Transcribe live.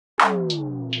You're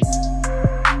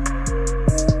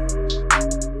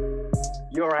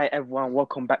right, everyone.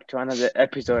 Welcome back to another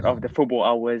episode of the Football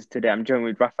Hours. Today, I'm joined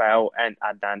with Raphael and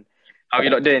Adnan. How are you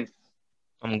lot doing?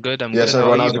 I'm good. Yes, How are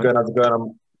everyone, you, how's it man? going? How's it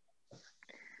going?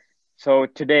 So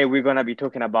today, we're gonna be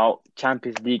talking about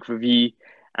Champions League review,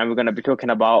 and we're gonna be talking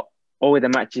about all the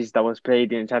matches that was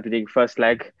played in Champions League first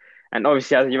leg. And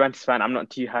obviously, as a Juventus fan, I'm not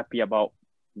too happy about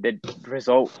the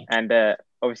result, and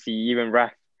obviously, even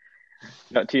Raf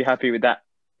not too happy with that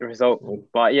result.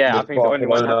 But yeah, I With think the only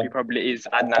one Barcelona. happy probably is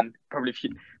Adnan,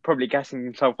 probably gassing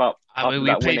himself up I after mean, we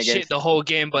that win played shit against. the whole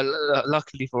game, but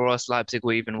luckily for us, Leipzig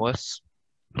were even worse.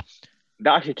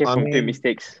 That actually came I from two mean,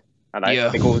 mistakes. I like Yeah,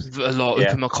 the goals. a lot.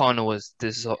 Yeah. Upamecano was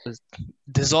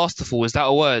disasterful. Is that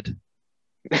a word?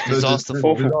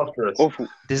 Disasterful. Awful. Awful.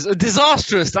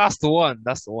 Disastrous. That's the one.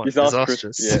 That's the one. Disastrous,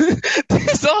 Disastrous.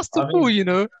 Disasterful. I You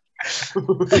know.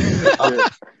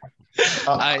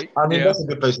 Yeah. Yeah. That's a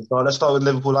good place to start. Let's start with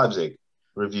Liverpool Leipzig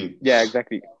review. Yeah,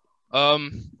 exactly.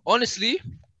 Honestly,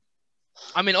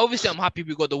 I mean, obviously, I'm happy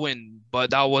we got the win,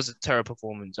 but that was a terrible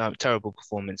performance. Terrible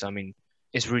performance. I mean,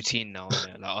 it's routine now,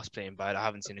 innit? Like us playing bad. I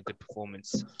haven't seen a good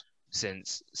performance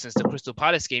since the Crystal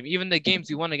Palace game. Even the games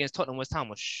we won against Tottenham, West Ham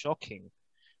was shocking.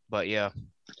 But yeah,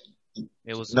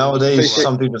 it was Nowadays, So-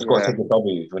 some people just got to yeah. take the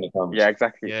W when it comes. Yeah,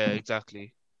 exactly. Yeah,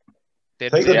 exactly.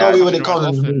 Take the Yeah, W when it around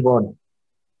comes and often. move on.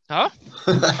 Huh?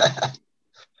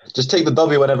 Just take the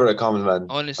W whenever it comes, man.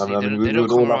 Honestly, I they mean, don't, they we don't would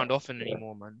come all around love- often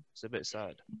anymore, man. It's a bit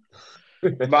sad.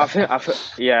 But I think,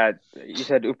 yeah, you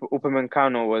said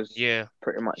Upamecano was Yeah,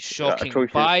 pretty much shocking.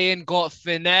 atrocious. Bayern got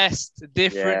finessed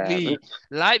differently. Yeah,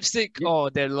 Leipzig, Yeah. oh,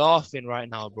 they're laughing right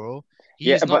now, bro.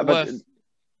 yeah, He's not but worth.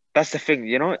 that's the thing,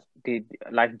 you know. Do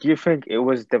you think it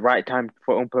was the right time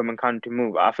for Upamecano to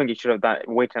move? I think he should have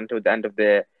waited until the end of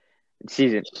the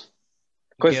season.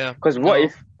 Yeah, Because no.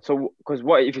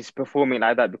 what if he's performing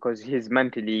like that because he's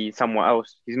mentally somewhere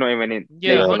else? He's not even in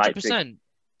Yeah, playing for 100%. Leipzig.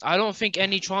 I don't think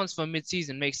any transfer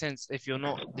mid-season makes sense if you're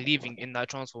not leaving in that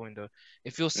transfer window.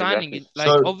 If you're signing, Exactly. like,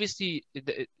 So- obviously,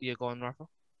 yeah, go on, Rafa.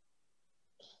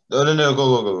 No,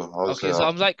 go. I'll Okay, say so that.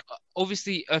 I'm like,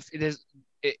 obviously, if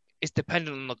it's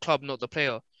dependent on the club, not the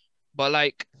player. But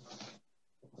like,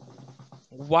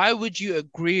 why would you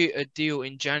agree a deal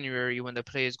in January when the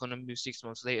player is going to move 6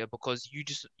 months later? Because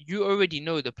you already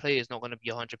know the player is not going to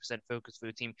be 100% focused for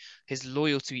your team. His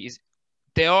loyalty is.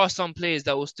 There are some players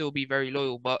that will still be very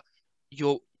loyal, but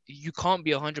you can't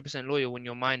be 100% loyal when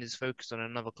your mind is focused on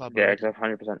another club. Yeah, already. exactly,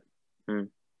 100%.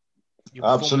 Your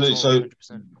performance Absolutely. won't So, be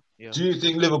 100%. Yeah. do you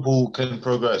think Liverpool can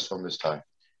progress from this time?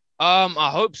 I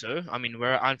hope so. I mean,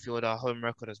 we're at Anfield. Our home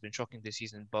record has been shocking this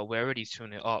season, but we're already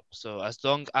tuning it up. So as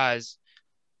long as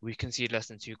we concede less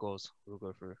than 2 goals, we'll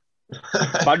go through.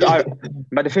 But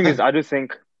the thing is, I do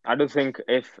think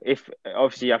if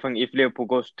obviously I think if Liverpool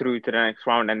goes through to the next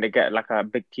round and they get like a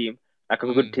big team, like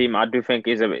a good team, I do think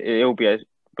it'll be a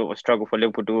bit of a struggle for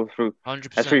Liverpool to go through,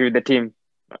 100%. especially with the team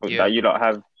Yeah. that you lot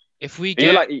have. If we You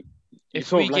get, like you if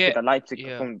sort we of like get- it that Leipzig yeah.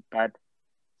 performed bad.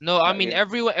 no, I Like, mean yeah.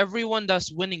 everyone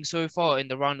that's winning so far in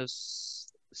the round of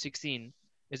 16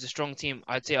 is a strong team.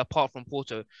 I'd say apart from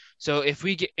Porto. So if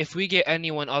we get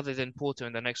anyone other than Porto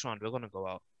in the next round, we're gonna go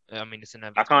out. I mean, it's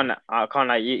inevitable. I can't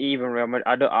like even Real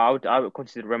Madrid. I would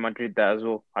consider Real Madrid there as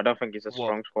well. I don't think it's a What?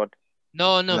 strong squad.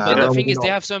 No, Nah, but the no, thing we're is, they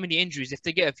not. have so many injuries. If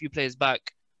they get a few players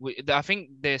back, I think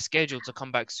they're scheduled to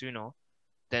come back sooner.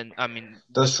 Then I mean,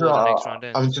 That's true. before the next round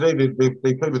ends. I mean, today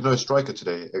they played with no striker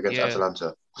today against Yeah.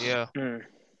 Atalanta. Yeah, Mm.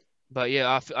 but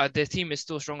yeah, their team is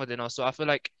still stronger than us. So I feel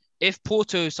like if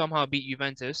Porto somehow beat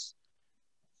Juventus,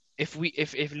 if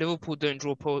Liverpool don't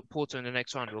draw Porto in the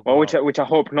next round, we'll go Well, out. which I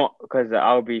hope not, because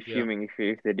I'll be Yeah. fuming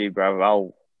if they do,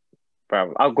 bro.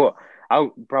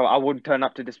 I wouldn't turn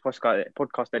up to this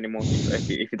podcast anymore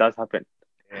if it does happen.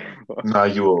 Nah,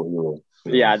 you will.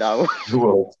 Yeah, no, You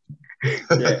will.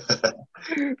 Yeah.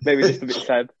 maybe just a bit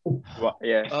sad, but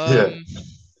yeah. Yeah.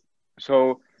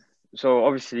 So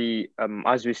obviously,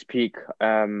 as we speak,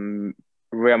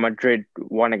 Real Madrid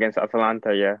won against Atalanta,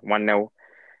 1-0.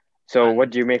 So And- what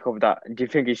do you make of that? Do you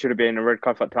think it should have been a red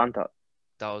card for Atalanta?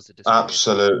 That was a disgrace.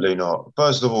 Absolutely not.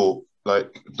 First of all,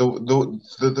 like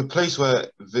the place where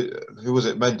who was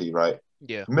it? Mendy, right?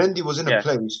 Yeah. Mendy was in Yeah. a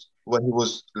place where he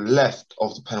was left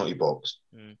of the penalty box.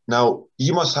 Mm. Now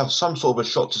you must have some sort of a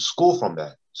shot to score from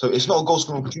there. So it's not a goal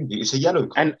scoring opportunity. It's a yellow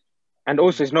card. And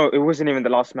also, it wasn't even the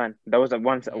last man. There was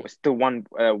still one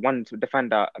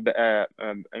defender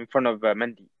in front of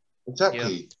Mendy.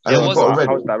 Exactly. There And he was- got a red.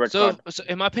 How was that red So card?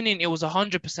 in my opinion, it was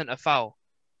 100% a foul,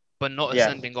 but not a Yeah.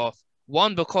 sending off.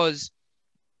 One, because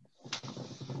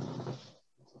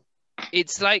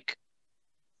it's like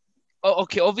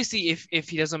okay, obviously, if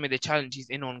he doesn't make the challenge, he's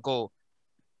in on goal.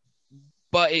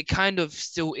 But it kind of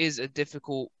still is a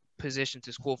difficult position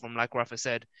to score from, like Rafa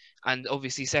said. And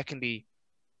obviously, secondly,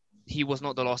 he was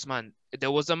not the last man.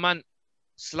 There was a man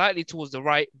slightly towards the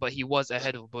right, but he was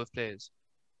ahead of both players.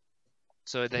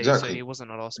 So Exactly. he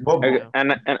wasn't a last Well, man.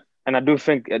 Yeah. And I do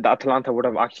think that Atalanta would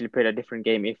have actually played a different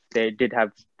game if they did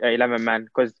have 11 man,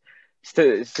 because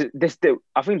I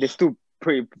think they still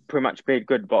pretty much played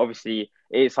good, but obviously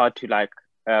it's hard to like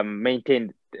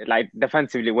maintain like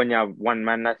defensively when you have one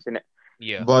man that's in it.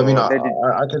 Yeah. But I mean, So they did.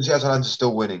 I can see Atalanta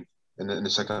still winning in the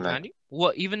second leg. Can you?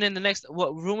 What, even in the next,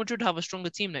 what, Real Madrid have a stronger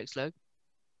team next leg?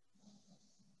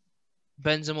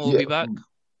 Benzema will be back.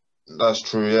 That's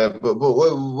true, yeah. But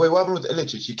wait, what happened with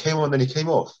Ilicic? He came on, then he came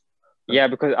off. Yeah,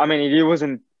 because I mean he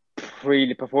wasn't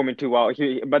really performing too well.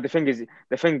 But the thing is,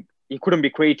 he couldn't be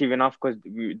creative enough because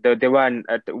they were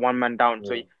at one man down.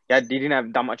 So he didn't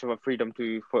have that much of a freedom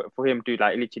for him to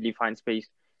like literally find space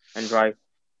and drive.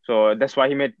 So that's why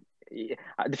he made.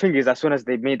 The thing is, as soon as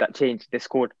they made that change, they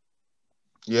scored.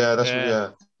 Yeah, that's Yeah.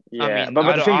 Yeah, I mean,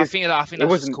 but the thing I is, think that's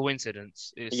just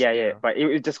coincidence. But it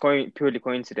was just purely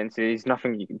coincidence. It's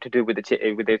nothing to do with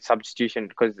the substitution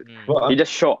because Well, he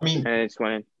just shot I mean, and it's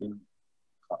went in.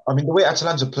 I mean, the way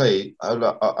Atalanta play,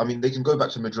 I mean, they can go back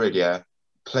to Madrid,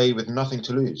 play with nothing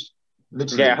to lose.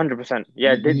 Literally. Yeah, 100%.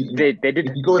 Yeah, they did.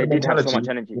 If you go with They did have mentality, so much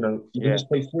energy. You can just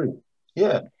play through.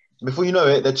 Yeah. Before you know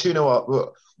it, they're 2-0 up.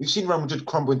 Look, we've seen Real Madrid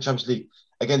crumble in Champions League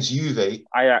against Juve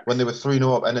Ajax. when they were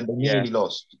 3-0 up and then they nearly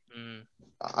lost.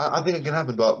 I think it can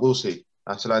happen, but we'll see.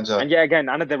 Atalanta. And yeah, again,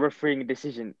 another refereeing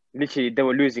decision. Literally, they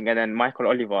were losing, and then Michael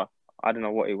Oliver, I don't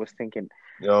know what he was thinking.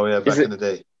 Oh, yeah, back in the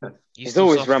day. It's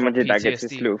always Real Madrid that gets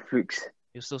his little flukes.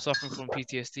 You're still suffering from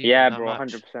PTSD. Yeah, bro,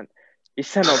 100%. He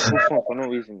sent off Buffon for no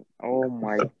reason. Oh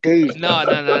my days.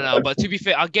 No. But to be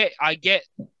fair, I get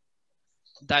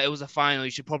that it was a final.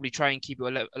 You should probably try and keep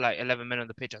it like 11 men on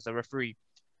the pitch as a referee.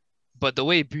 But the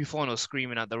way Buffon was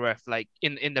screaming at the ref, like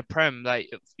in the Prem, like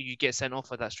you get sent off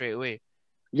for that straight away.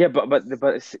 Yeah,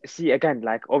 but see again,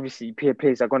 like obviously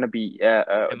players are gonna be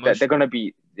they're gonna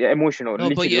be emotional. No,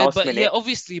 but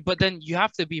obviously, but then you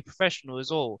have to be professional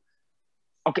as well.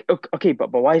 Okay,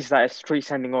 but why is that a straight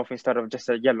sending off instead of just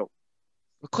a yellow?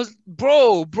 Because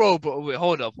bro, wait,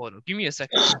 hold up. Give me a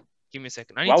second.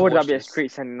 Why would that be a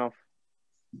straight sending off?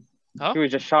 Huh? He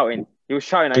was just shouting. He was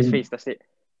shouting at his face. That's it.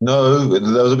 No,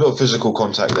 there was a bit of physical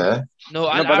contact there.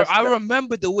 I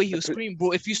remember the way he was screaming,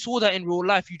 bro. If you saw that in real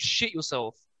life, you'd shit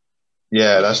yourself.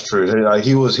 Yeah, that's true. Like,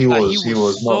 he was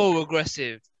so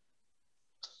aggressive.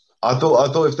 I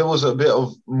thought if there was a bit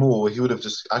of more, he would have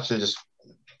just done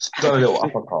a little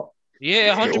uppercut.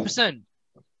 Yeah, 100%.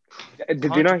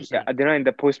 Did you know in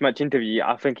the post-match interview,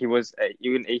 I think he was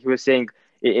saying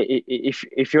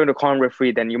if you're the calm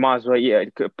referee, then you might as well eat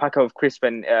a pack of crisp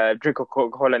and drink a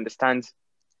Coca-Cola in the stands.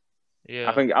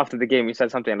 Yeah. I think after the game he said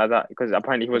something like that because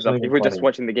apparently he was just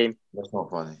watching the game. That's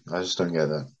not funny. I just don't get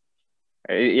that.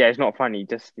 Yeah, it's not funny. He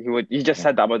just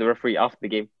said that about the referee after the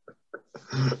game.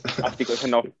 After he got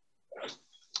sent off.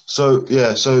 So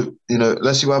let's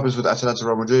see what happens with Atalanta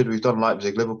Real Madrid. We've done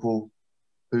Leipzig, Liverpool.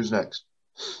 Who's next?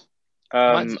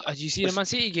 Did you see the Man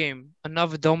City game?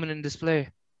 Another dominant display.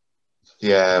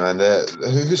 Yeah, man.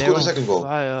 Who scored the second goal?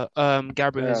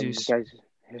 Gabriel Jesus.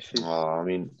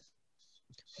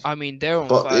 I mean, they're on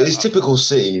fire. But it's typical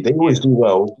City. They always do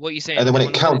well. What are you saying? And then when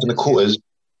it counts in the quarters.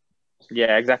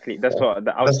 Yeah, exactly. That's what.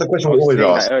 That's the question we always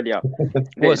ask. Earlier.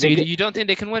 So you don't think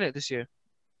they can win it this year?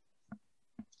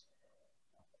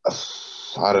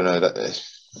 I don't know.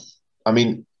 I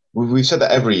mean, we've said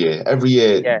that every year. Every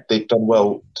year they've done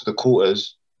well to the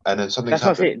quarters, and then something's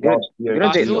happened.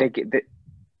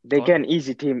 They get an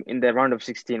easy team in the round of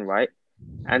 16, right?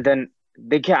 And then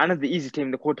they get another easy team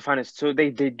in the quarterfinals. So they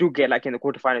do get like in the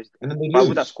quarterfinals. And then they but lose.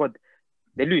 With that squad,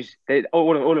 they lose.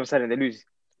 All of a sudden they lose.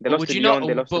 Would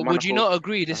you not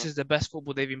agree this is the best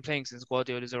football they've been playing since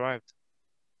Guardiola's arrived?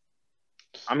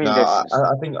 I mean,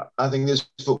 I think this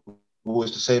football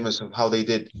is the same as how they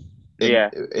did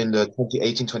in the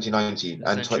 2018-2019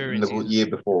 and the year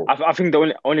before. I think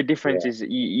the only difference is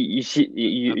you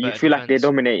feel like they're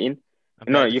dominating.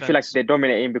 No, you feel like they're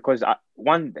dominating because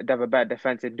one, they have a bad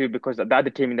defense, and two, because the other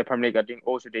team in the Premier League are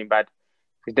also doing bad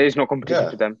because there is no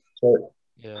competition to them. So,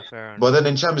 yeah, fair enough. But then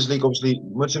in Champions League, obviously,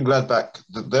 Mönchengladbach,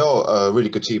 they are a really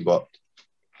good team, but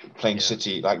playing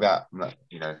City like that,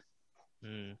 you know.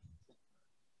 Mm.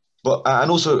 But and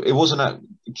also, it wasn't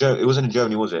in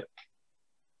Germany, was it?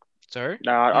 Sorry?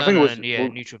 I think it was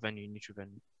neutral venue.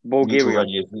 Bulgaria.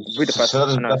 Budapest.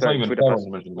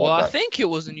 Well, I think it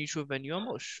was a neutral venue. I'm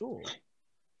not sure.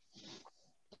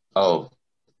 Oh,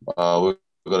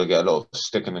 we're gonna get a lot of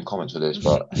sticking in comments for this,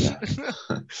 but yeah.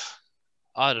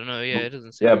 I don't know. Yeah, it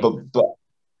doesn't say. Yeah, but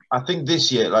I think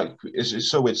this year, like, it's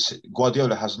so weird.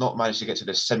 Guardiola has not managed to get to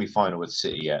the semi-final with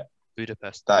City yet.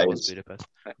 Budapest. That was is Budapest.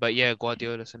 But yeah,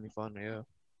 Guardiola semi-final. Yeah.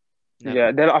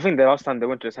 Yeah, I think the last time they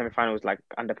went to the semi-final was like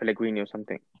under Pellegrini or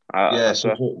something. Yeah,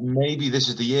 so maybe this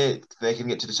is the year they can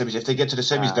get to the semis. If they get to the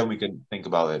semis, then we can think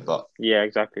about it. But yeah,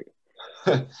 exactly.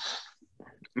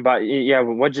 But yeah,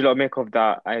 what do you lot make of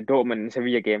that Dortmund and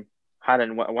Sevilla game?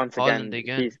 Haaland once again.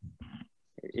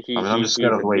 I'm just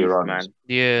scared of the way he runs, man.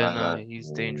 Yeah, no,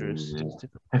 he's dangerous. Who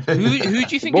do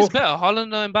you think is better,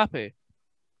 Haaland or Mbappe?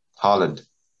 Haaland.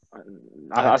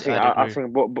 I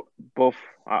think both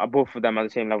of them are the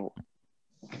same level.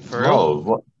 For real?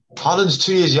 What? Haaland's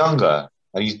 2 years younger,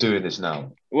 and he's doing this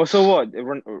now. Well, so what?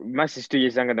 Messi's 2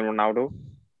 years younger than Ronaldo,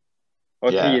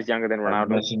 or 3 years younger than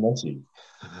Ronaldo. Messi.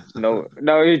 No.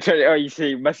 You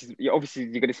say Messi. Obviously,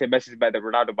 you're gonna say Messi's better than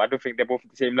Ronaldo, but I don't think they're both at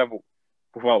the same level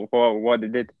for what they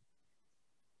did.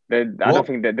 I don't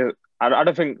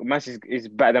think Messi is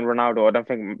better than Ronaldo. I don't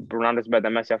think Ronaldo's better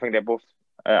than Messi. I think they're both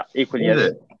equally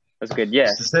as good.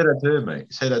 Yeah. Say that to him,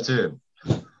 mate. Say that to him.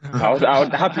 I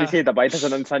would happily say that, but he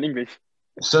doesn't understand English.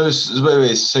 So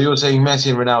you're saying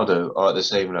Messi and Ronaldo are at the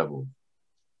same level?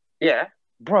 Yeah,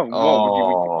 bro.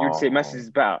 What would you say Messi is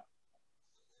better?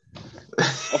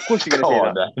 Of course you're gonna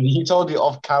say that. Man. You told me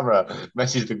off camera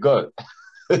Messi's the GOAT.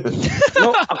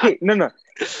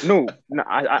 No.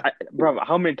 Bro,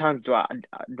 how many times do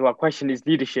I question his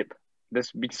leadership?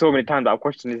 There's been so many times I've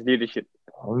questioned his leadership.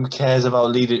 Who cares about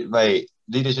leadership, mate?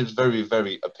 Leadership is very,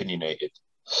 very opinionated.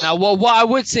 Now, what I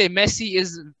would say, Messi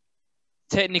is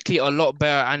technically a lot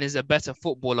better and is a better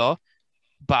footballer,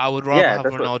 but I would rather have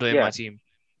Ronaldo in my team.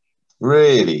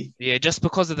 Really? Yeah, just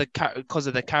because of the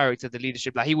character, the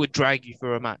leadership. Like, he would drag you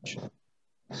through a match,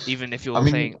 even if you're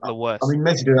playing the worst. I mean,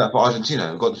 Messi did that for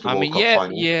Argentina. Got to the World Cup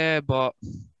final. Yeah, but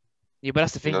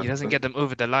that's the thing. He doesn't get them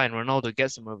over the line. Ronaldo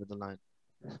gets them over the line.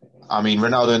 I mean,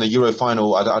 Ronaldo in the Euro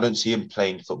final, I don't see him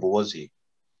playing football, was he?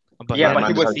 But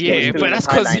that's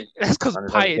because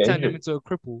Payet turned him into a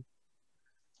cripple.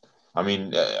 I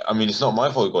mean, it's not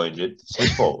my fault he got injured. It's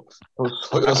his fault.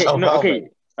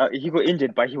 He got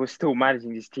injured, but he was still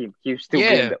managing his team. He was still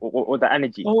getting all the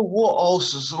energy. Oh, what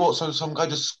else? What? So some guy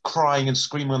just crying and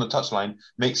screaming on the touchline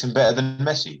makes him better than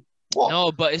Messi? What?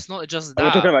 No, but it's not just that.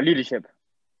 We're talking about leadership.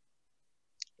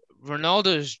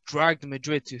 Ronaldo's dragged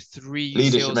Madrid to 3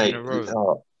 sales in a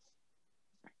row.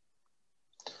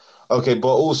 Okay, but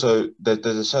also there's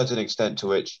a certain extent to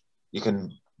which you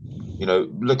can,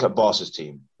 look at Barca's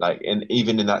team, like,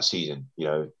 even in that season,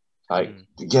 you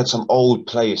had some old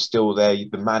players still there,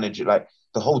 the manager, like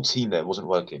the whole team there wasn't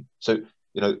working. So,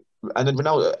 and then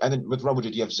Ronaldo, and then with Real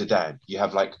Madrid, you have Zidane, you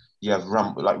have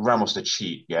Ramos the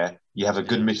cheat, yeah. You have a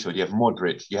good midfield, you have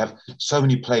Modric, you have so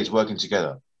many players working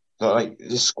together. So, like,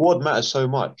 the squad matters so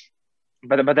much.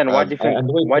 But then why do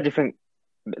you think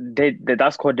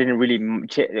that squad didn't really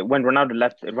when Ronaldo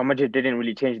left, Real Madrid didn't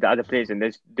really change the other players, and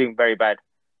they're doing very bad.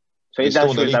 So it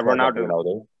does show that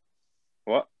Ronaldo.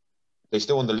 What? They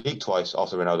still won the league twice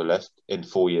after Ronaldo left in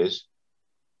 4 years.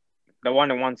 They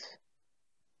won it once.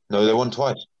 No, they won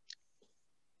twice.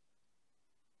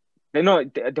 They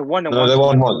won it once. No, they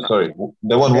won once. Sorry,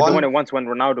 they won one. They won it once when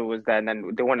Ronaldo was there, and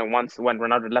then they won it once when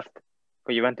Ronaldo left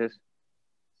for Juventus.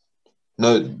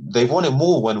 No, they've won it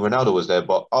more when Ronaldo was there,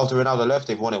 but after Ronaldo left,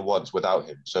 they've won it once without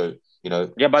him. So,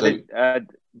 Yeah,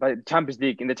 but Champions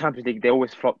League, in the Champions League, they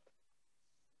always flopped.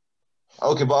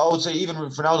 Okay, but I would say even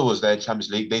if Ronaldo was there, Champions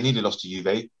League, they nearly lost to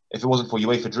Juve. If it wasn't for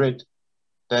UEFA Madrid,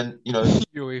 then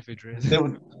UEFA Madrid, they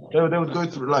would go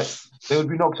through, like, they would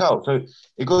be knocked out. So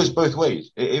it goes both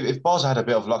ways. If Barca had a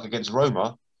bit of luck against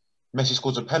Roma, Messi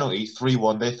scores a penalty,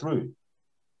 3-1, they're through.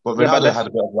 But Ronaldo had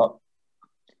a bit of luck.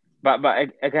 But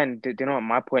again,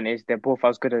 my point is they're both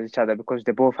as good as each other because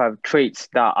they both have traits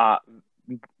that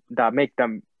make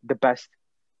them the best.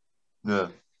 Yeah.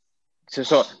 So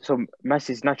Messi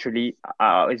is naturally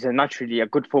a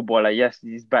good footballer. Yes,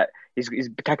 he's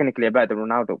technically better than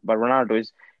Ronaldo, but Ronaldo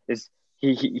is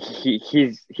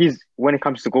he's when it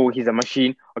comes to goal, he's a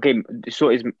machine. Okay,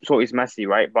 so is Messi,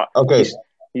 right? But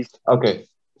he's okay.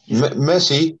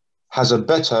 Messi has a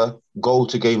better goal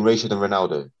to game ratio than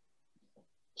Ronaldo.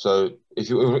 So if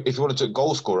you want to take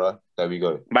goal scorer, there we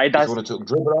go. But if you want to take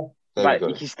dribbler, there we go.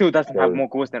 But he still doesn't have more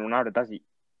goals than Ronaldo, does he?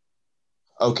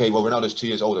 Okay, well, Ronaldo's 2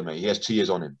 years older, mate. He has 2 years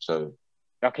on him, so.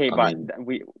 Okay,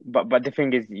 but the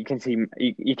thing is, you can see,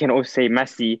 you can also say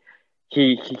Messi.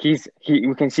 We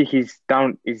can see he's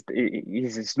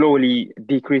slowly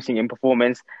decreasing in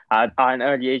performance at an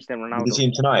early age than Ronaldo. Did you see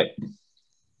him tonight?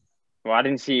 Well, I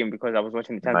didn't see him because I was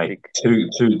watching the Champions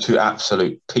Mate, two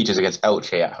absolute peaches against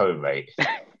Elche at home, mate.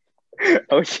 League.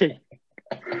 Oh shit.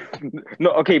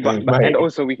 No, okay, but and Mate.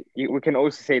 also we can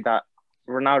also say that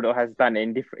Ronaldo has done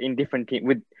it in different team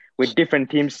with different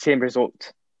teams, same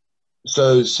result.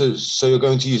 So you're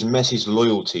going to use Messi's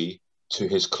loyalty to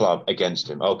his club against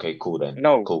him? Okay, cool then.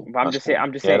 No, Cool. but That's fine.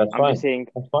 Yeah, that's fine.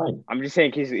 That's fine. I'm just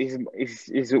saying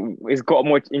he's got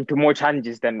more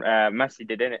challenges than Messi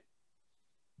did, innit?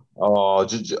 Oh,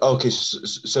 okay.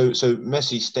 So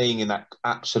Messi staying in that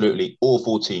absolutely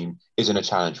awful team isn't a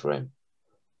challenge for him.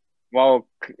 Well,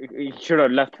 he should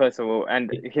have left first of all,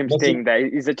 and him Messi, staying there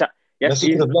is a yes,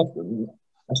 Messi could have left.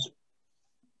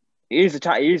 it is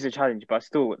a challenge, but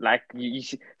still, like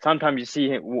sometimes you see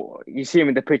him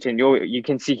in the pitch, and you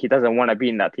can see he doesn't want to be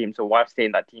in that team. So why stay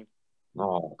in that team?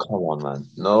 Oh, come on, man.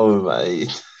 No,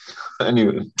 mate.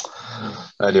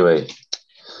 Anyway.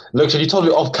 Look, so you told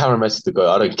me off camera Messi to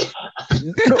go. I don't care.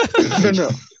 No.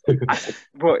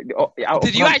 Bro,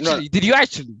 Did you actually? Did you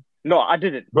actually? No, I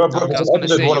didn't. Bro, Okay, I was it's gonna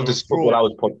episode say one of you're this a fraud. Football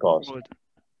Hours podcast. Fraud.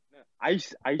 I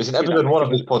used It's to an say that episode one of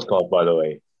Messi this podcast, by the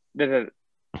way.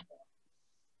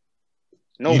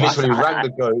 No, You but literally ranked the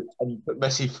GOAT and you put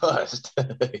Messi first.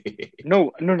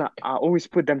 no. I always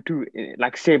put them two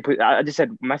like same. I just said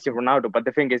Messi, Ronaldo, but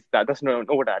the thing is that that's not an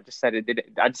order. I just said it.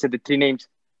 I just said the three names.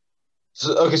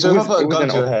 So if I put a gun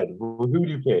to your head, who do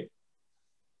you pick?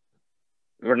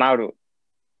 Ronaldo,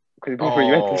 because he played for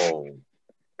Juventus.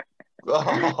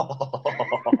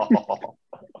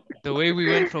 The way we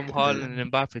went from Haaland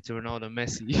and Mbappe to Ronaldo,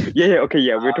 Messi. Okay,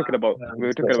 yeah. We're talking about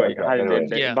Haaland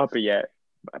and Mbappe, yeah.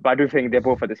 But I do think they're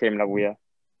both at the same level, yeah.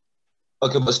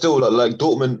 Okay, but still, like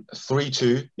Dortmund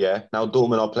 3-2, yeah. Now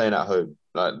Dortmund are playing at home.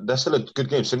 Like that's still a good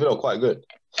game. Sevilla are quite good.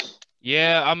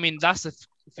 Yeah, I mean that's a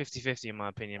 50-50 in my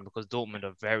opinion because Dortmund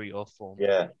are very off form.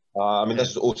 Yeah, I mean that's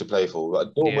just all to play for.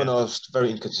 But Dortmund are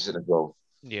very inconsistent as well.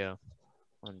 Yeah,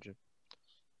 100.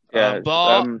 Yeah,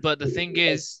 but the thing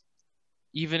is,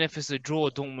 even if it's a draw,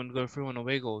 Dortmund go through on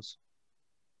away goals.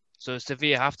 So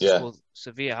Sevilla have to score.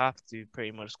 Sevilla have to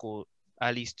pretty much score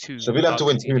at least two. Sevilla have to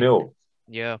win 2-0.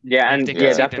 Yeah. Yeah, and they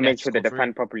have to make sure they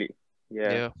defend properly.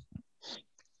 Yeah.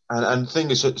 And the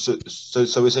thing is,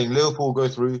 so we're saying Liverpool will go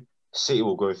through, City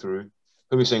will go through.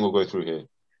 Who are we saying will go through here?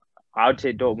 I would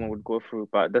say Dortmund would go through,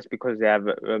 but that's because they have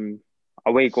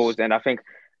away goals, and I think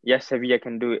Sevilla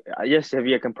can do it. Yes,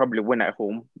 Sevilla can probably win at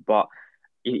home, but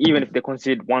even if they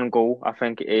concede one goal, I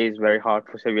think it is very hard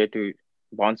for Sevilla to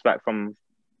bounce back from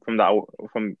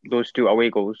those two away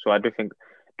goals. So I do think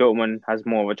Dortmund has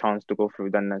more of a chance to go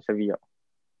through than Sevilla.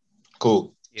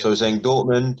 Cool. Yeah. So we're saying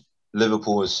Dortmund,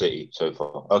 Liverpool, and City so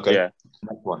far. Okay. Yeah.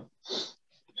 Next one.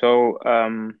 So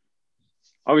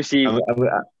obviously,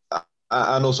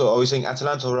 and also, are we saying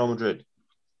Atalanta or Real Madrid?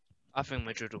 I think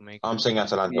Madrid will make it. I'm saying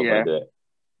Atalanta.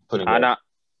 Yeah.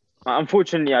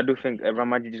 Unfortunately, I do think Real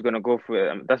Madrid is going to go through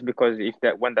it. That's because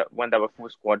when they have a full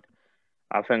squad,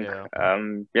 I think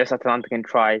yes, Atalanta can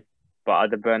try, but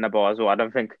at the Bernabeu as well, I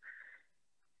don't think.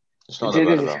 It's not the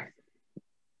Bernabeu.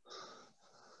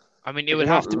 I mean, it would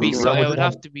have to be so. It would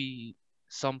have to be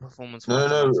some performance.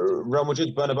 No. Real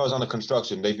Madrid Bernabeu is under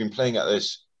construction. They've been playing at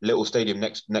this little stadium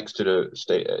next to the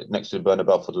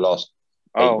Bernabeu for the last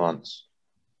 8 months.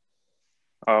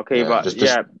 Okay,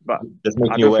 yeah, but just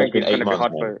making you aware it's been 8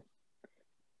 months.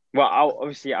 Well,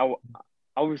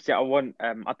 I want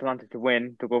Atalanta to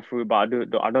win to go through, but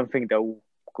I don't think they'll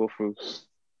go through.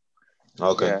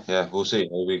 Okay, yeah, we'll see.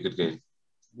 It'll be a good game.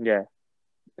 Yeah.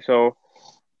 So,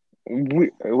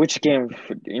 which game,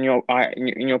 in your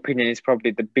opinion, is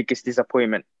probably the biggest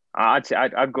disappointment?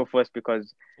 I'd go first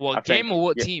because what game or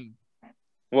what team?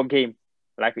 What game?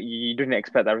 Like you didn't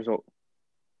expect that result.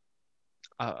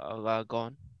 Go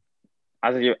on.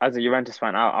 As a Juventus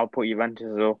fan, I'll put Juventus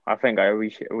as well. I think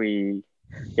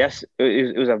yes,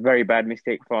 it was a very bad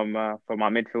mistake from our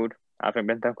midfield. I think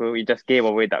Bentancur, he just gave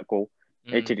away that goal.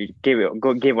 Literally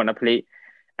gave on a plate,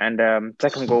 and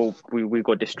second goal we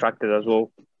got distracted as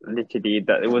well. Literally,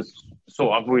 that it was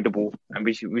so avoidable, and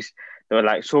we there were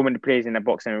like so many players in the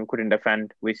box and we couldn't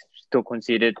defend. We still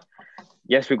conceded.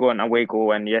 Yes, we got an away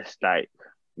goal, and yes, like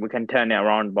we can turn it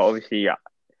around, but obviously, a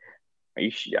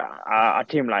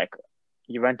team like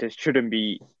Juventus shouldn't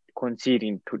be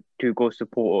conceding two goals to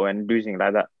Porto and losing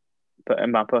like that. But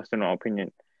in my personal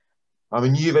opinion, I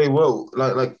mean, Juve will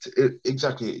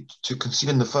exactly to concede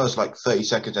in the first 30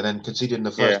 seconds and then concede in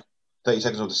the first 30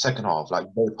 seconds of the second half,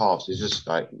 both halves is just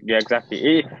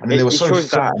exactly. They were so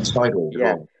flat and sideways.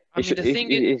 Yeah, I mean the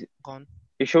thing is,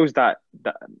 it shows that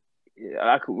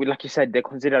like you said, they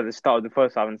consider the start of the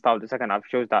first half and start of the second half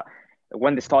shows that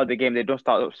when they start the game, they don't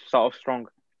start off strong.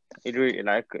 It really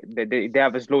they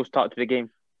have a slow start to the game,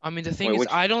 I mean, the thing is, which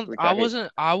I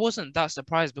hate. wasn't that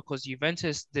surprised because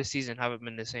Juventus this season haven't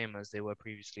been the same as they were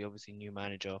previously. Obviously, new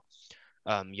manager,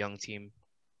 young team.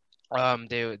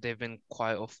 They've been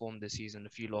quite off form this season. A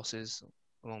few losses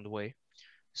along the way,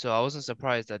 so I wasn't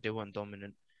surprised that they weren't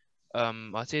dominant.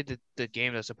 I'd say the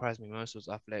game that surprised me most was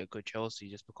Atletico Chelsea,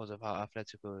 just because of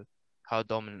how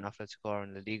dominant Atletico are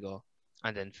in the Liga,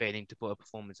 and then failing to put a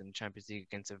performance in the Champions League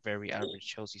against a very average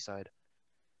Chelsea side.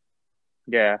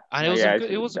 Yeah, And yeah,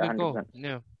 it was a good goal. 100%.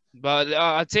 Yeah, but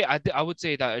I would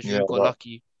say that Yeah, Giroud got but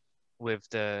lucky with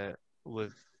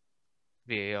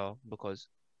VAR because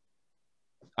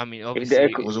I mean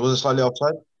obviously was it slightly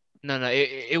offside? no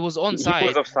it was He was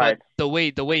onside, but offside, the way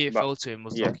it but fell to him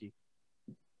was yeah. lucky.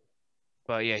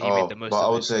 But yeah, he made the Oh, most but I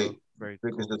of would it. So say very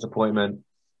biggest cool. disappointment,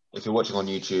 if you're watching on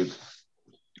YouTube,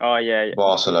 Oh yeah, Atletico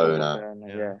Barcelona. Barcelona,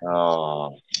 Yeah, yeah.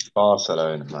 Oh,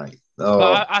 Barcelona, mate. but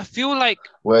Oh, I feel like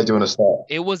where do you want to start?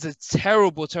 it was a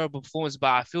terrible performance.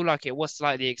 But I feel like it was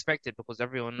slightly expected because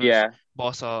everyone knows Yeah,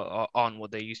 Barca are on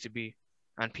what they used to be,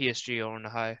 and PSG are on the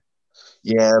high.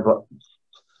 Yeah, but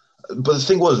the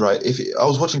thing was, right, if I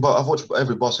was watching, I've watched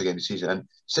every Barca game this season, and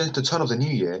since the turn of the new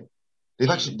year,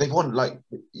 they've won like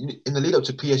in the lead up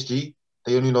to PSG,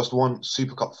 they only lost one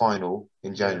Super Cup final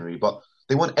in Yeah, January, but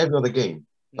they won every other game,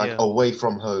 like yeah, away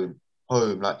from home.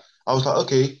 Like I was like,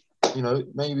 okay,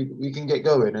 maybe we can get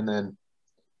going, and then.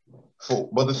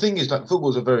 But the thing is, like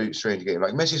football's a very strange game.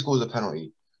 Like Messi scores a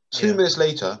penalty, two yeah, minutes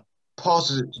later,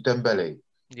 passes it to Dembele.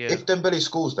 yeah. If Dembele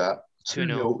scores that, 2-0.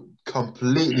 2-0,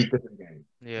 completely different game.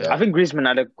 Yeah, I Yeah. think Griezmann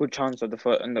had a good chance of the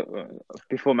first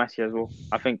before Messi as well.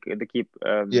 I think the keep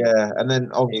Yeah, and then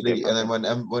saved it, obviously, and but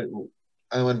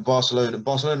then when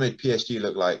Barcelona made PSG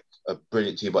look like a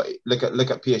brilliant team, but look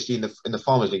at PSG in the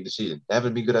Farmers League this season. They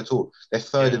haven't been good at all. They're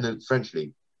third in yeah, the French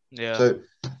league. yeah, So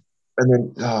and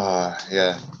then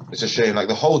yeah, it's a shame. Like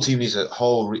the whole team needs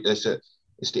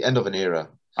it's the end of an era.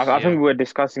 I think yeah. we were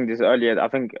discussing this earlier. I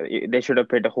think they should have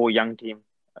played the whole young team.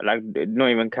 Like, not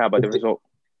even care about the If they- result.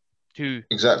 Two.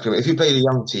 exactly. If you played a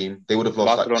young team, they would have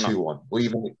lost like Barcelona. 2-1, or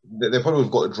even they probably would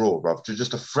have got a draw, bruv.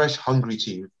 Just a fresh, hungry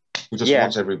team who just Yeah,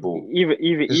 wants every ball. even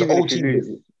Because the even old if you team,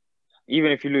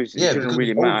 lose, it yeah, shouldn't because the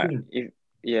really old matter. team.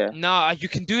 Yeah, Nah, you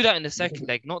can do that in the second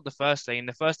leg, not the first leg. In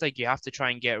the first leg, you have to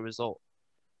try and get a result.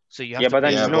 So you have yeah, to but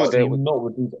play then Yeah, but they strategy. would. not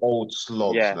with these old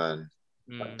slobs, Yeah, man.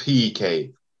 Like Mm,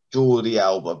 PK, Jordi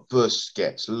Alba,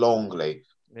 Busquets, Longley.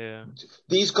 yeah,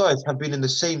 These guys have been in the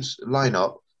same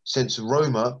lineup since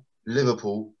Roma,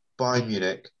 Liverpool, Bayern mm,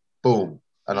 Munich. Boom,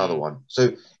 another mm, one. So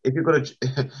if you've got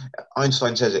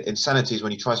Einstein says it, insanity is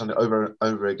when you try something over and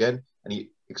over again and you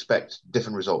expect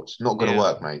different results. Not going to yeah,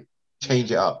 work, mate. Change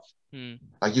mm, it up. mm,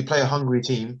 Like you play a hungry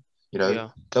team, yeah,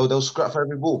 they'll scrap for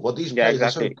every ball. But these yeah, players,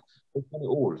 exactly. they've done it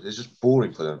all. It's just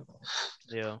boring for them.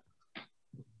 yeah.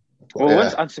 But Well,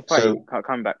 once yeah, Ansu Fati so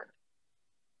come back,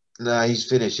 nah, he's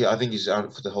finished. Yeah, I think he's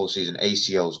out for the whole season.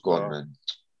 ACL's gone, well, man.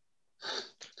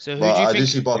 So who But do you I do think?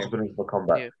 see Barca shame. putting for a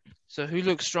comeback. Yeah. So who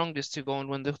looks strongest to go and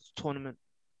win the tournament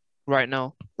right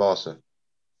now? Barca.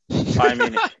 Bayern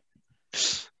Munich.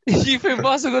 You think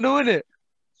Barca gonna win it?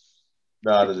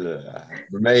 No.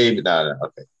 Maybe no.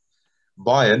 Okay.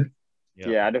 Bayern. Yeah.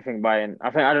 Yeah, I don't think Bayern.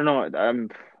 I don't know.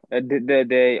 They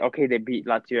beat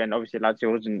Lazio, and obviously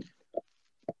Lazio wasn't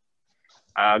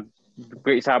uh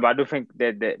great side, but I do think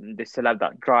that they still have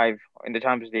that drive in the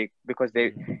Champions League because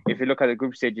if you look at the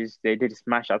group stages, they did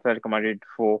smash Atletico Madrid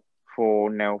 4-0,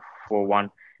 4-1, 4-0.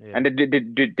 Yeah. and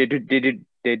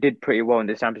they did pretty well in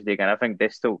the Champions League, and I think they're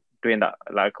still doing that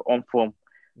like on form.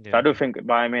 So I Yeah. do think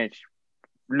Bayern Munich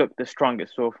look the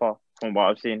strongest so far from what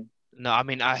I've seen. No, I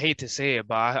mean I hate to say it,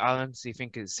 but I honestly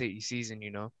think it's City season,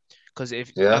 because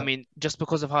Yeah. just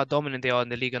because of how dominant they are in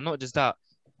the league, and not just that.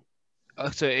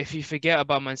 So if you forget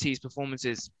about Man City's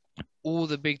performances, all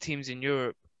the big teams in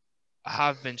Europe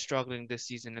have been struggling this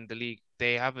season in the league.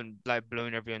 They haven't like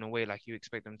blown everyone away like you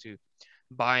expect them to.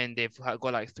 Bayern, they've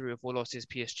got like 3 or 4 losses.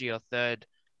 PSG are third.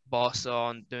 Barca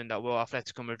aren't doing that well.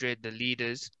 Atletico Madrid, the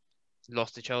leaders,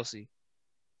 lost to Chelsea.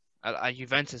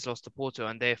 Juventus lost to Porto,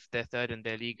 and they're third in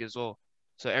their league as well.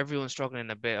 So everyone's struggling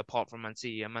a bit apart from Man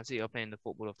City, and Man City are playing the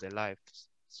football of their lives.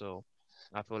 So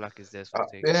I feel like it's theirs for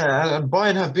the taking. Yeah, and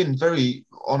Bayern have been very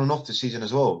on and off this season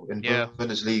as well in Yeah,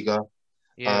 Bundesliga.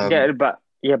 yeah,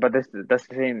 But that's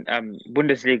the thing.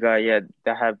 Bundesliga, yeah,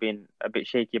 they have been a bit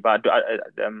shaky. But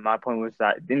my point was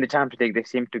that in the Champions League, they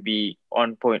seem to be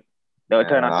on point. They'll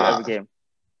turn up to every Yeah, game.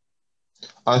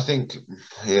 I think,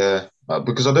 yeah,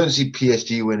 because I don't see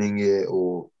PSG winning it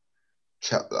or,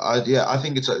 I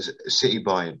think it's City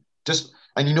Bayern.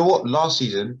 And you know what? Last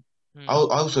season, I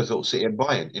hmm, also thought City and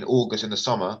Bayern in August in the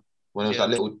summer. when it was that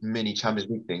little mini Champions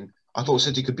League thing, I thought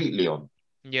City could beat Lyon,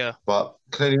 Yeah. but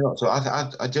clearly not. So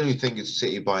I genuinely think it's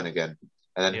City Bayern again,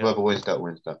 and then whoever wins that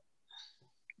wins that.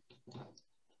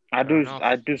 I do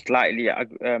slightly I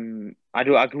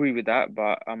do agree with that,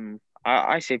 but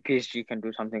I say PSG can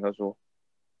do something as well.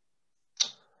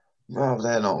 Well,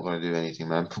 they're not going to do anything,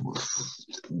 man.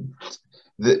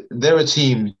 They're a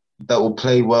team that will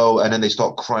play well, and then they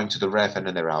start crying to the ref, and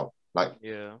then they're out. Like,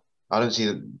 Yeah. I don't see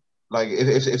that. Like,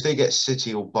 if they get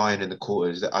City or Bayern in the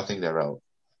quarters, I think they're out.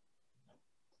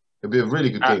 It'll be a really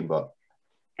good game, but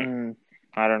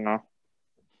I don't know.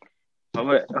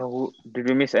 Wait, did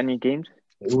we miss any games?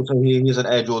 also he has an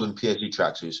Air Jordan PSG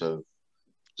tracksuit, so.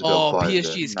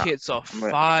 PSG's kits are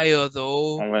fire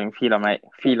though. I'm wearing Fila, mate.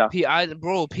 Fila.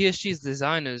 Bro, PSG's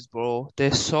designers, bro.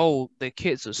 Their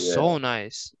kits are so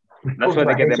nice. That's where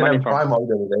they get their money from. Primark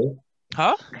the other day.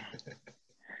 Huh?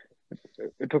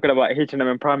 We're talking about H&M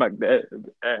and Primark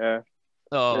in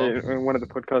one of the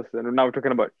podcasts, and now we're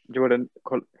talking about Jordan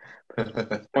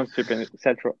sponsorship and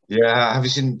etc. Yeah, have you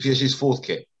seen PSG's fourth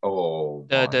kit? Oh,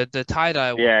 the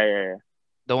tie-dye one. Yeah.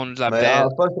 The one like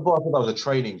first of all, I thought that was a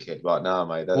training kit, but no,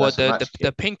 mate. That's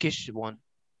the pinkish one.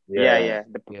 Yeah.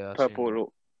 The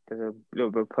purple. There's a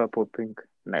little bit of purple, pink,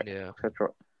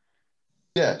 etc.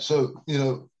 Yeah, so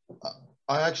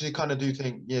I actually kind of do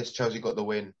think yes, Chelsea got the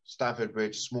win. Stamford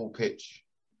Bridge, small pitch,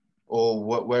 or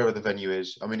wherever the venue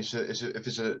is. I mean, if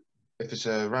it's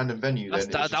a random venue,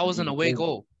 that was an away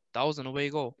goal. That was an away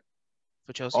goal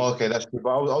for Chelsea. Oh, okay, that's good.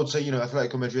 But I would say,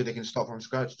 Atletico Madrid, they can start from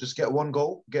scratch. Just get one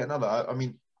goal, get another. I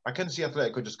mean, I can see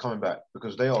Atletico just coming back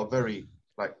because they are very,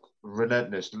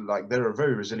 relentless. Like, they're a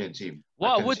very resilient team.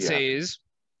 What I would say is,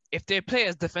 if they play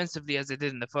as defensively as they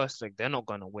did in the first leg, they're not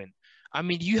going to win. I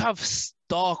mean, you have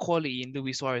star quality in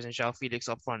Luis Suarez and João Felix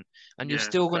up front, and you're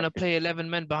still going to play 11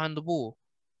 men behind the ball.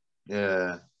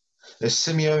 Yeah. There's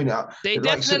Simeone. They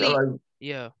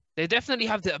definitely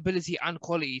have the ability and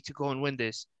quality to go and win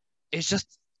this. It's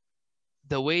just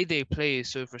the way they play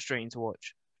is so frustrating to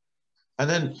watch. And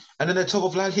then they're top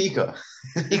of La Liga.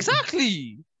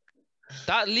 Exactly.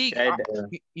 That league,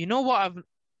 you know what?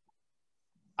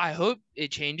 I hope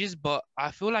it changes, but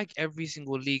I feel like every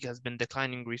single league has been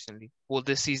declining recently. Well,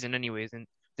 this season anyways, and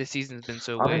this season's been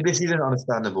so weird. I mean, this season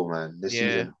understandable, man. This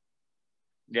season.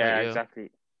 Yeah,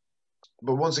 exactly.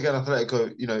 But once again,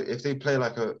 Atletico, if they play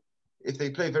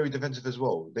very defensive as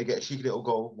well, they get a cheeky little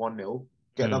goal, 1-0,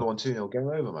 get another one, 2-0, game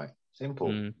over, mate.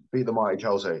 Simple. Beat the mighty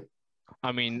Chelsea.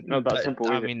 I mean, not that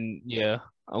simple.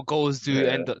 Our goals do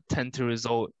tend to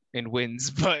result in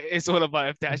wins, but it's all about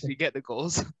if they actually get the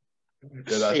goals.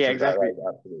 Exactly. That's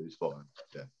absolutely spot on.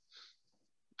 Yeah.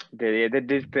 They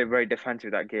did play very defensive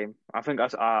that game. I think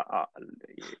us our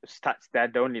stats they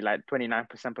had only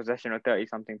 29% possession or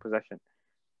 30-something possession.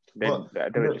 They were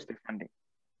just defending.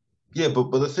 Yeah,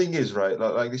 but the thing is, right?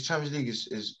 Like this Champions League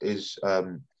is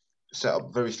set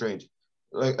up very strange.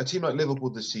 Like a team like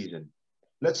Liverpool this season.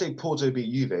 Let's say Porto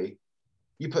beat Juve.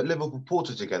 You put Liverpool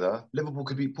Porto together. Liverpool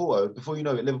could beat Porto. Before you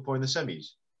know it, Liverpool are in the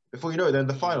semis. Before you know it, they're in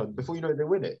the final. Before you know it, they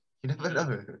win it. You never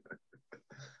know.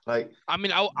 I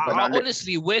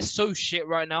honestly, we're so shit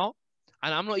right now,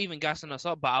 and I'm not even gassing us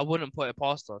up, but I wouldn't put it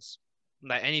past us.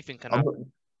 Like anything can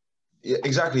happen. Yeah,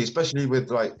 exactly. Especially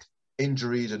with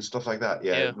injuries and stuff like that.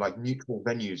 Yeah, like neutral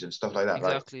venues and stuff like that.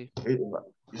 Exactly. If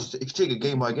you take a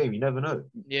game by game, you never know.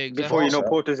 Yeah, exactly. Before you know,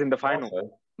 Porto's in the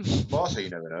final. Barca,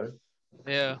 you never know.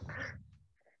 Yeah.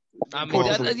 I mean,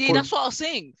 that's what I was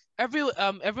saying. Everyone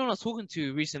I was talking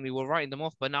to recently were writing them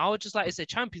off, but now it's just it's a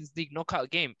Champions League knockout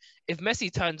game. If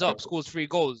Messi turns up, scores 3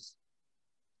 goals,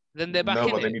 then they're back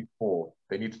in it. They need 4.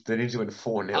 They need to win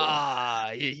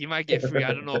 4-0. He might get 3.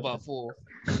 I don't know about 4.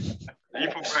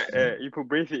 You put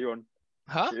Braithwaite on.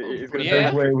 Huh? We're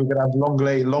gonna have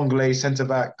Longley centre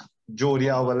back, Jordi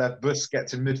Alba left,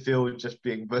 Busquets in midfield, just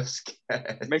being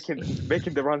Busquets,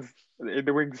 making the runs in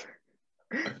the wings.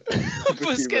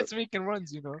 Busquets making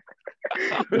runs, The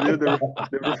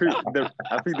referee,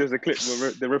 I think there's a clip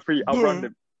where the referee outrun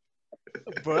them.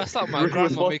 Bro, that's like my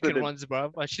grandma making runs,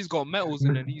 bro. She's got medals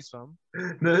in her knees, fam.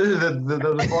 No,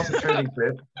 there was a Barca training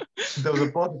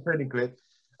clip.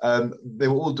 They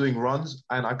were all doing runs,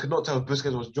 and I could not tell if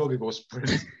Busquets was jogging or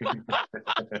sprinting.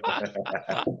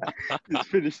 He's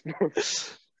finished.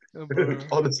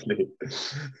 Honestly.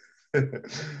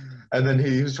 And then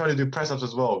he was trying to do press-ups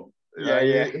as well. Yeah.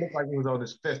 It looked like he was on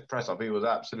his 5th press-up. He was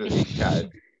absolutely shattered.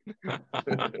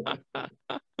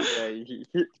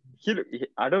 He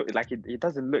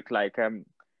doesn't look like an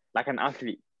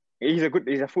athlete. He's a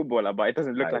footballer, but it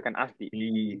doesn't look like an athlete.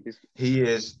 He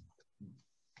is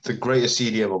the greatest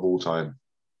CDM of all time.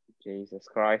 Jesus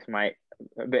Christ, mate!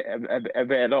 A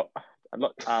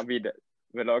with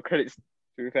a lot of credits to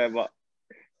be fair, but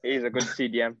he is a good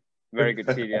CDM, very good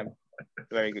CDM,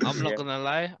 very good I'm not CDM. gonna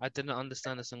lie, I didn't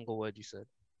understand a single word you said.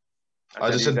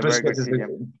 I just said he's a very good Busquets is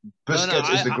CDM.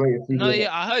 Busquets is the greatest. No, yeah,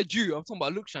 I heard you. I'm talking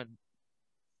about Lukshan.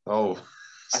 Oh,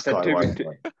 I said Sky to White.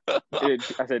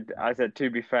 I said to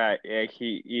be fair, yeah,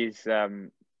 he is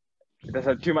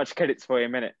there's too much credits for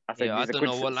him, innit? I said Yeah, I he's a don't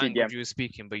good know what CDM. language you were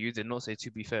speaking, but you did not say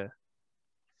to be fair.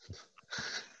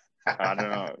 I don't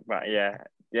know, but yeah,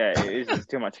 it's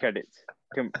too much credits.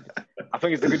 I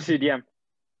think it's a good CDM.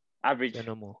 Average. Say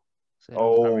no more.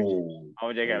 Oh,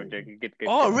 I'm joking. Good.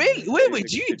 Oh, good. really? Wait.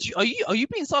 Are you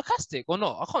being sarcastic or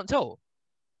not? I can't tell.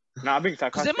 No, I'm being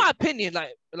Because sarcastic. in my opinion,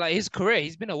 like his career,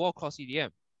 he's been a world class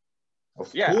EDM.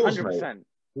 of Yeah, course, 100%. mate.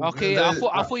 Okay, I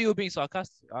thought you were being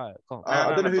sarcastic. All right, come on.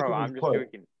 I don't know who bro. took I'm this just quote.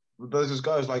 joking. There's this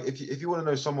guy who's like, if you want to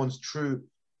know someone's true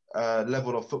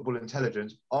level of football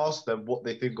intelligence, ask them what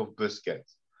they think of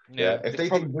Busquets. Yeah. If they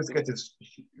think Busquets is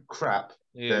crap,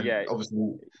 then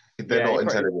obviously they're not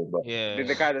intelligent. But Yeah.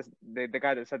 The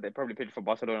guy that said they probably played for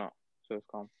Barcelona, so it's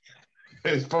calm.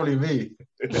 it's probably me.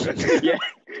 Yeah,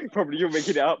 probably you're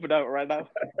making it up right now.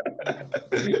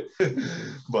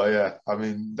 But yeah, I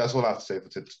mean, that's all I have to say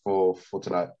for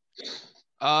tonight.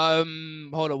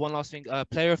 Hold on, one last thing.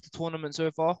 Player of the tournament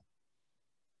so far?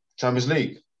 Champions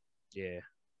League. Yeah.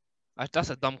 That's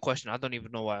a dumb question. I don't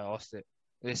even know why I asked it.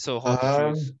 It's so hard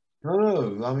to choose.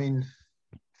 No, I mean,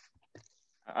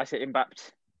 I say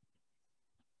Mbappé.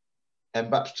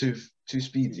 Mbappe's too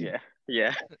speedy.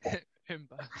 Yeah.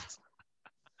 Mbappé.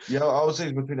 Yeah, I would say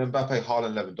it's between Mbappe,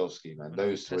 Haaland, Lewandowski, man.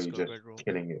 Those three just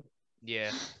killing it.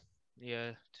 Yeah,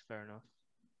 fair enough.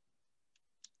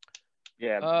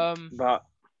 Yeah, but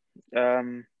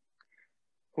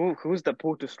who's the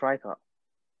Porto striker?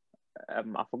 I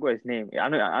forgot his name. I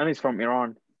know he's from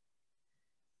Iran.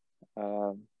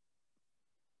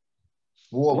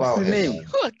 What's his name?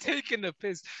 You're taking the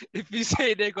piss if you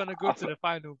say they're gonna go to the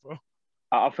final, bro.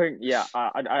 I think, yeah,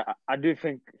 I do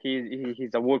think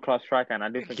he's a world class striker, and I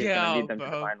do think he's gonna lead them to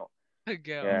the final.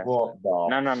 Yeah. No.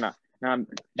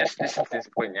 Just listen to this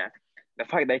point, yeah. The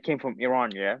fact that he came from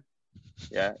Iran, yeah.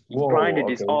 He grinded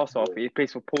his ass off. He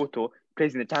plays for Porto,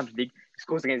 plays in the Champions League,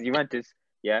 scores against Juventus.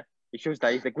 Yeah, it shows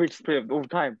that he's the greatest player of all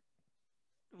time.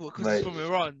 Well, because he's from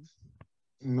Iran.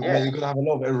 Yeah. You're gonna have a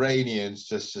lot of Iranians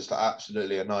just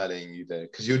absolutely annihilating you there,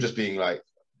 because you're just being like,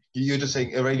 you're just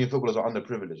saying Iranian footballers are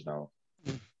underprivileged now.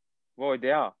 Well,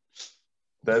 they are.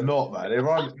 They're not, man.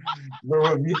 Iran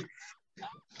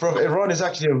is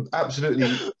actually an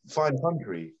absolutely fine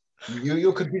country.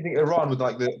 You're confusing Iran with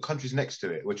like the countries next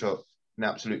to it, which are in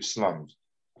absolute slums.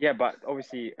 Yeah, but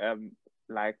obviously,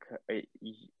 like a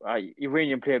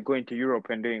Iranian player going to Europe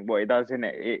and doing what he does, isn't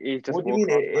it? It's just. What do you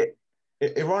mean?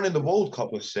 Iran in the World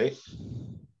Cup was sick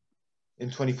in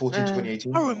 2014,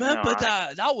 2018. I remember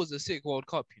that. That was a sick World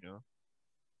Cup, you know.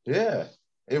 Yeah,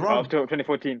 Iran.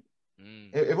 2014.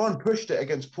 Iran pushed it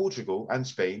against Portugal and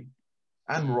Spain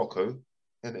and Morocco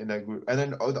in their group, and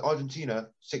then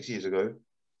Argentina 6 years ago,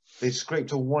 they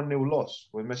scraped a 1-0 loss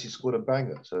when Messi scored a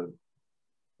banger. So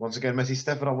once again, Messi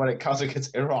stepping up when it counts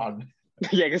against Iran.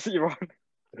 Yeah, against Iran.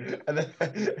 and then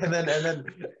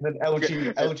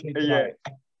LG.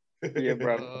 Yeah,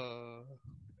 bro.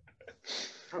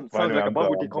 Sounds like a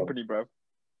bubble tea company, bro.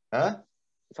 Huh?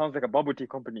 Sounds like a bubble tea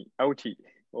company, LG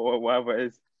or whatever it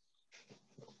is.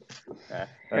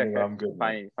 Anyway, I'm good.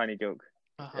 Funny joke.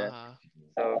 Yeah.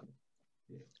 So,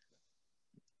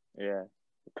 yeah,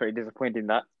 pretty disappointing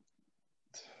that.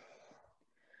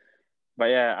 But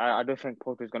yeah, I don't think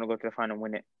Porto is gonna go to the final and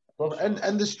win it. Well, and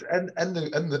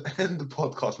the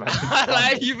podcast, man.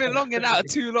 Like, you've been longing out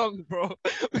too long, bro.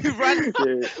 We ran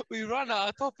out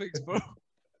of topics, bro.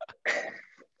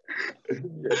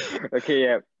 Okay,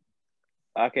 yeah.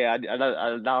 Okay,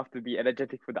 I'll now have to be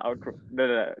energetic for the outro.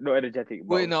 No, not energetic.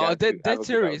 Wait, no, dead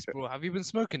serious, bro. Have you been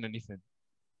smoking anything?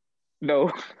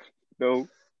 No.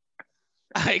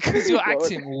 Because you're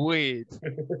acting weird.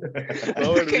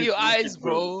 Look at your eyes,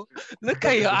 bro. Look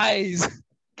at your eyes.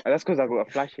 That's because I got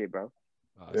a flash here, bro.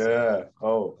 Yeah.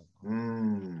 Oh.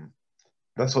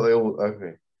 That's what they all.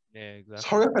 Okay. Yeah, exactly.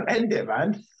 Hurry up and end it,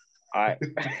 man. Alright.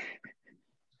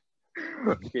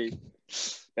 Okay.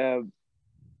 So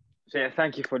yeah,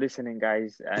 thank you for listening,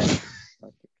 guys. And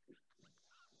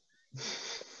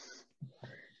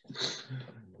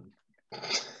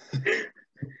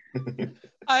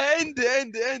end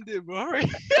it, bro. Hurry up.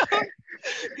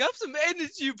 You have some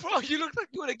energy, bro. You look like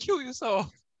you want to kill yourself.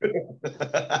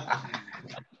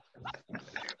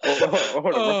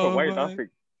 Hold on, why are you laughing?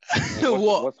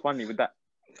 What's funny with that?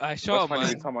 I shut up,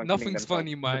 man. Nothing's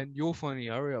funny, man. You're funny.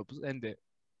 Hurry up, end it.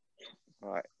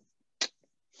 All right.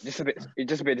 It's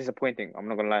just a bit disappointing. I'm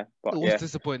not gonna lie, but What's yeah,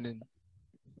 disappointing?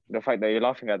 the fact that you're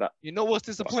laughing at that. You know what's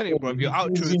disappointing, bro? Your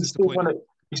outro is He's still trying disappointing. to,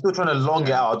 he's still trying to long it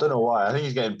Yeah. out. I don't know why. I think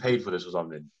he's getting paid for this or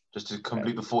something, just to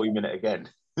complete the 40-minute again.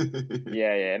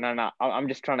 Yeah. No. I'm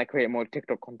just trying to create more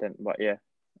TikTok content, but yeah.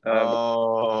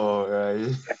 Oh, yeah.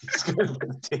 He's going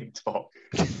for TikTok.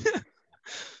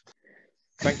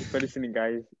 Thank you for listening,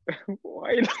 guys.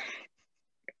 Why? End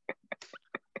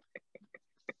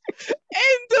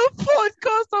the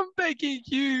podcast. I'm begging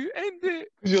you. End it.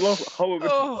 You laugh. How am I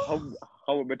Oh,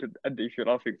 how am I to end it if you're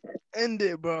laughing? end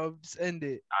it, bro. Just end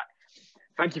it.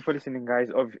 Thank you for listening, guys.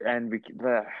 And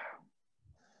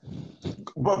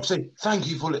Bro, say thank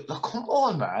you for it. Like, come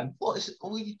on, man. What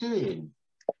are you doing?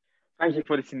 thank you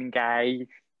for listening, guys.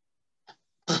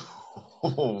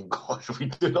 Oh gosh, we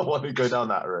do not want to go down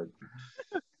that road.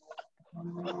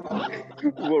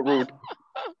 What road?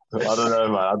 I don't know,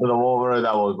 man. I don't know what road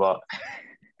that was, but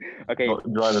Okay.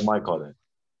 not driving my car then.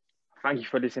 Thank you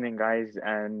for listening, guys.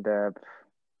 And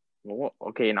what?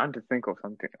 Okay, and I want to think of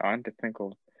something. I want to think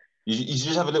of. You should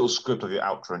just have a little script of your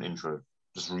outro and intro.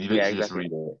 Just read it. Yeah, Just exactly.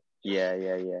 read it.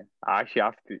 Yeah. I actually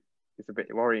have to. It's a bit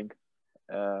worrying.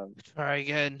 Try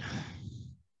again.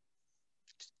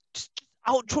 Just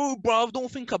outro, bro.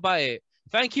 Don't think about it.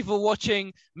 Thank you for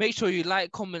watching. Make sure you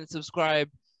like, comment, subscribe.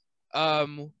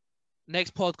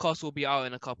 Next podcast will be out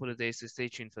in a couple of days, so stay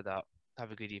tuned for that.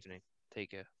 Have a good evening.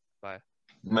 Take care. Bye.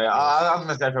 Mate, I'm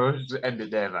gonna say I should just end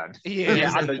it there, man. Yeah, Yeah,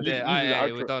 let's I end know. it You there. do the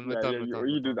Alright, outro. we're done.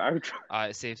 You do the outro.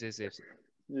 Alright, safe. Yeah.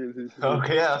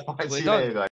 Okay, yeah, that's fine. We're See you done. later, guys.